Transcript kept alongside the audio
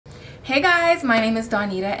Hey guys, my name is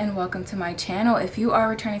Donita and welcome to my channel. If you are a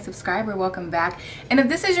returning subscriber, welcome back. And if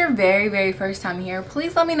this is your very first time here,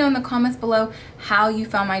 please let me know in the comments below how you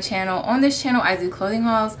found my channel. On this channel, I do clothing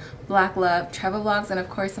hauls, black love, travel vlogs, and of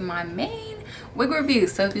course my main wig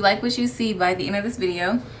reviews. So if you like what you see by the end of this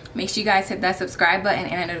video, make sure you guys hit that subscribe button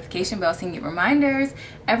and that notification bell so you can get reminders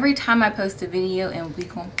every time I post a video, and we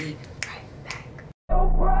gonna be right back.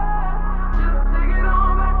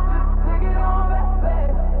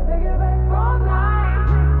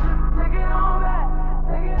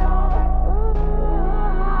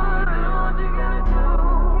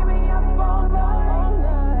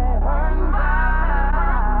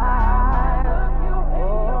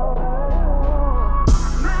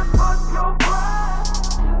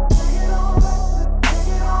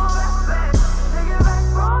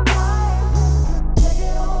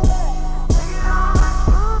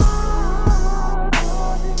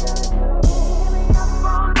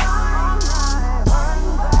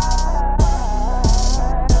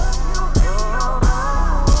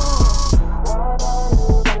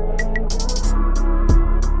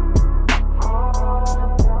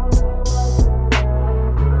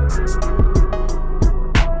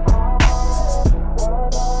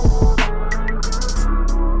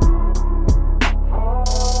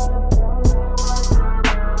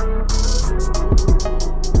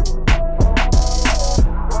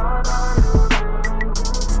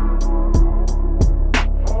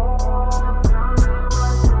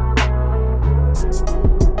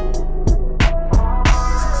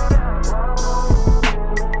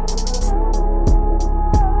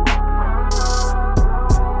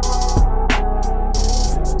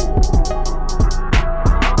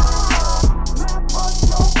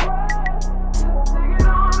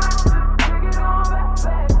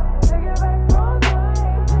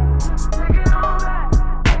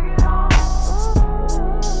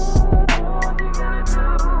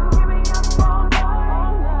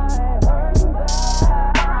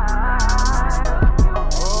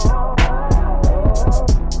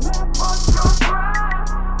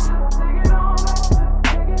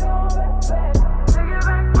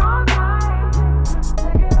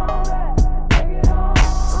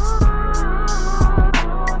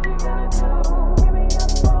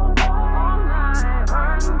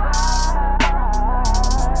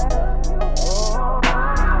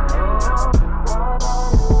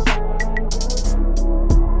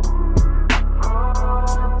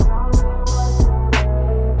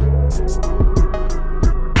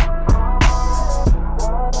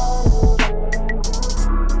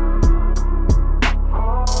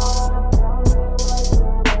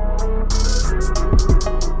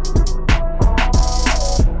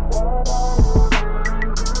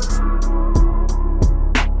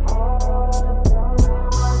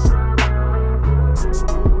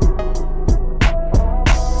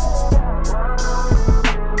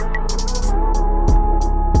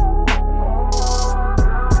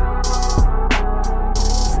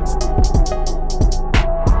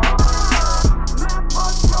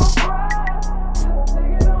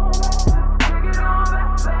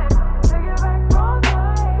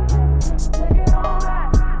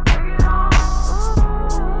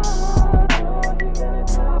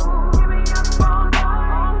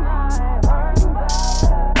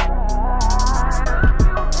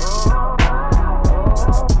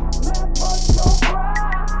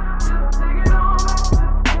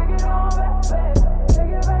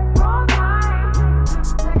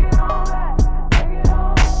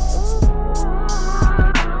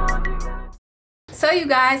 So you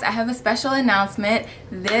guys, I have a special announcement.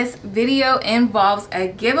 This video involves a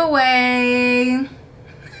giveaway.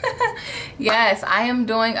 Yes, I am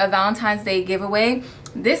doing a Valentine's Day giveaway.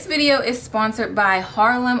 This video is sponsored by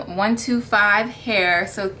Harlem 125 Hair.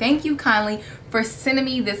 So thank you kindly for sending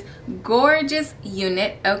me this gorgeous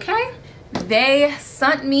unit, okay? They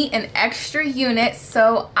sent me an extra unit,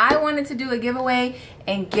 so I wanted to do a giveaway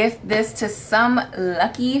and gift this to some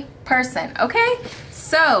lucky person, okay?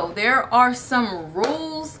 So there are some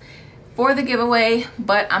rules for the giveaway,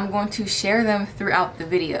 but I'm going to share them throughout the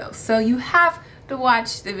video. So you have to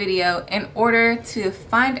watch the video in order to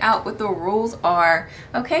find out what the rules are,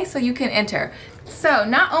 okay? So you can enter. So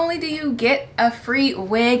not only do you get a free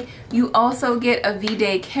wig, you also get a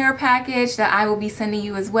VDAY care package that I will be sending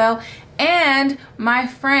you as well. And my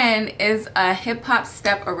friend is a hip hop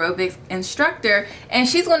step aerobics instructor, and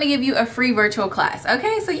she's going to give you a free virtual class.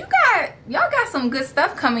 Okay, so y'all got some good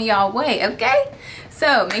stuff coming y'all way. Okay,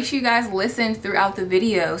 so make sure you guys listen throughout the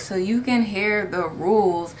video so you can hear the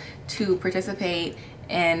rules to participate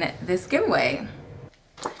in this giveaway.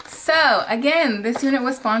 So again, this unit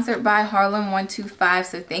was sponsored by Harlem 125.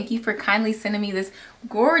 So thank you for kindly sending me this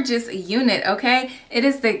gorgeous unit, okay? It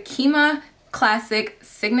is the Kima Classic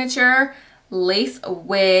Signature Lace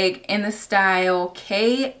Wig in the style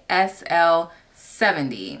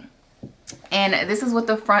KSL70. And this is what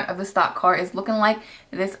the front of the stock car is looking like.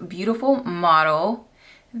 This beautiful model.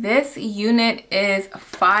 This unit is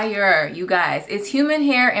fire, you guys. It's human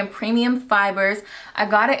hair and premium fibers. I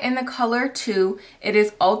got it in the color 2. It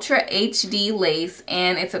is Ultra HD lace,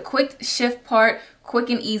 and it's a quick shift part, quick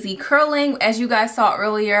and easy curling. As you guys saw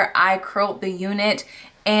earlier, I curled the unit,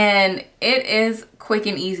 and it is quick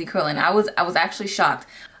and easy curling. I was actually shocked.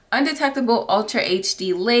 Undetectable Ultra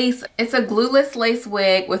HD lace. It's a glueless lace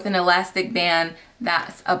wig with an elastic band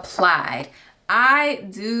that's applied. I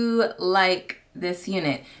do like this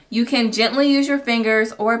unit. You can gently use your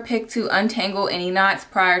fingers or pick to untangle any knots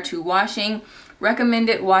prior to washing.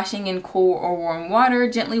 Recommended washing in cool or warm water.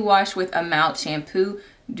 Gently wash with a mild shampoo.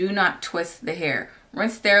 Do not twist the hair.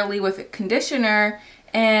 Rinse thoroughly with a conditioner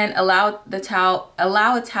and allow a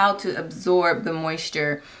towel to absorb the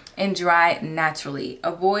moisture and dry naturally.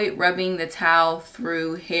 Avoid rubbing the towel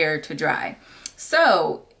through hair to dry.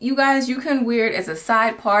 So you guys, you can wear it as a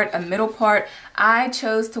side part, a middle part. I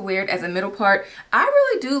chose to wear it as a middle part. I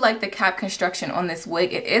really do like the cap construction on this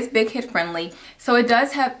wig. It is big head friendly. So it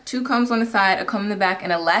does have 2 combs on the side, a comb in the back,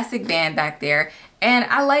 and an elastic band back there. And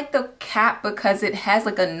I like the cap because it has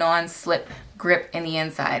like a non-slip grip in the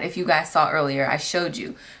inside. If you guys saw earlier, I showed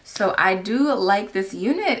you. So I do like this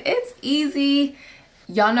unit. It's easy.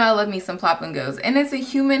 Y'all know I love me some plop and goes. And it's a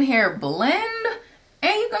human hair blend,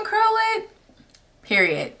 and you can curl it.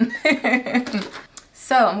 Period.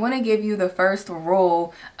 So I'm going to give you the first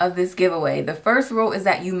rule of this giveaway. The first rule is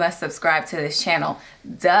that you must subscribe to this channel.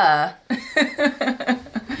 Duh.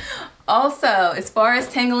 Also, as far as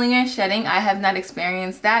tangling and shedding, I have not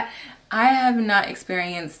experienced that. I have not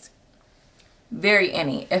experienced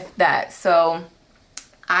any, if that. So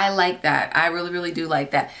I like that. I really do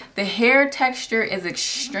like that. The hair texture is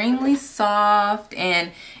extremely soft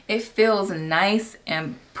and it feels nice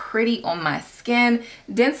and pretty on my skin.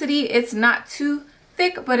 Density, it's not too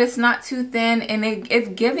thick, but it's not too thin, and it's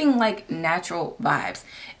giving like natural vibes.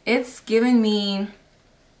 It's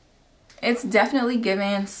definitely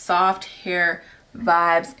giving soft hair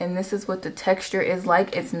vibes, and this is what the texture is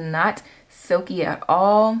like. It's not silky at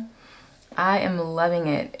all. I am loving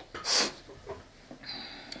it.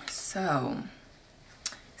 So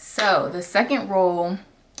the second rule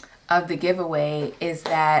of the giveaway is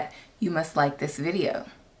that you must like this video.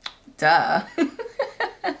 Duh.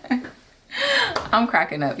 I'm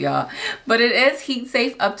cracking up, y'all. But it is heat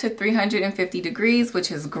safe up to 350 degrees, which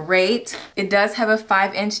is great. It does have a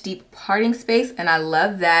 5-inch deep parting space, and I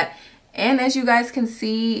love that. And as you guys can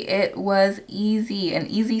see, it was an easy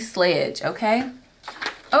slayage, okay?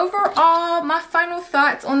 Overall, my final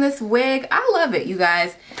thoughts on this wig, I love it, you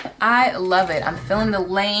guys. I love it. I'm feeling the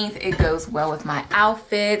length. It goes well with my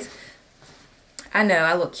outfit. I know,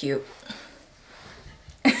 I look cute.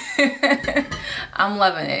 I'm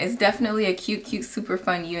loving it. It's definitely a cute, super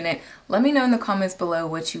fun unit. Let me know in the comments below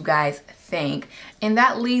what you guys think. And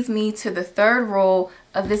that leads me to the third rule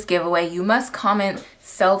of this giveaway. You must comment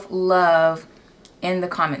self-love in the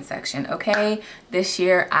comment section, okay? This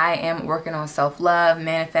year I am working on self-love,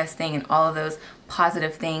 manifesting, and all of those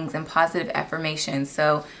positive things and positive affirmations.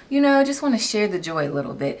 So, you know, just want to share the joy a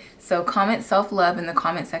little bit. So comment self-love in the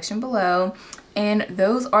comment section below. And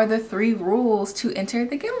those are the 3 rules to enter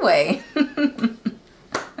the giveaway.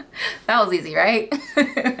 That was easy, right?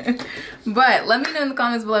 But let me know in the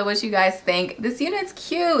comments below what you guys think. This unit's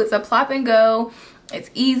cute. It's a plop and go. It's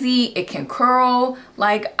easy. It can curl.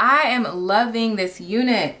 Like, I am loving this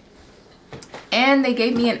unit. And they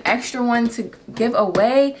gave me an extra one to give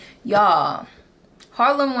away. Y'all,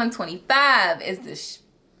 Harlem 125 is this,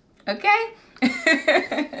 okay?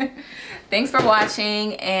 Thanks for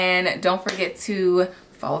watching, and don't forget to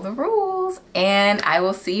follow the rules, and I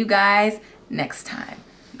will see you guys next time.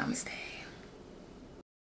 Namaste.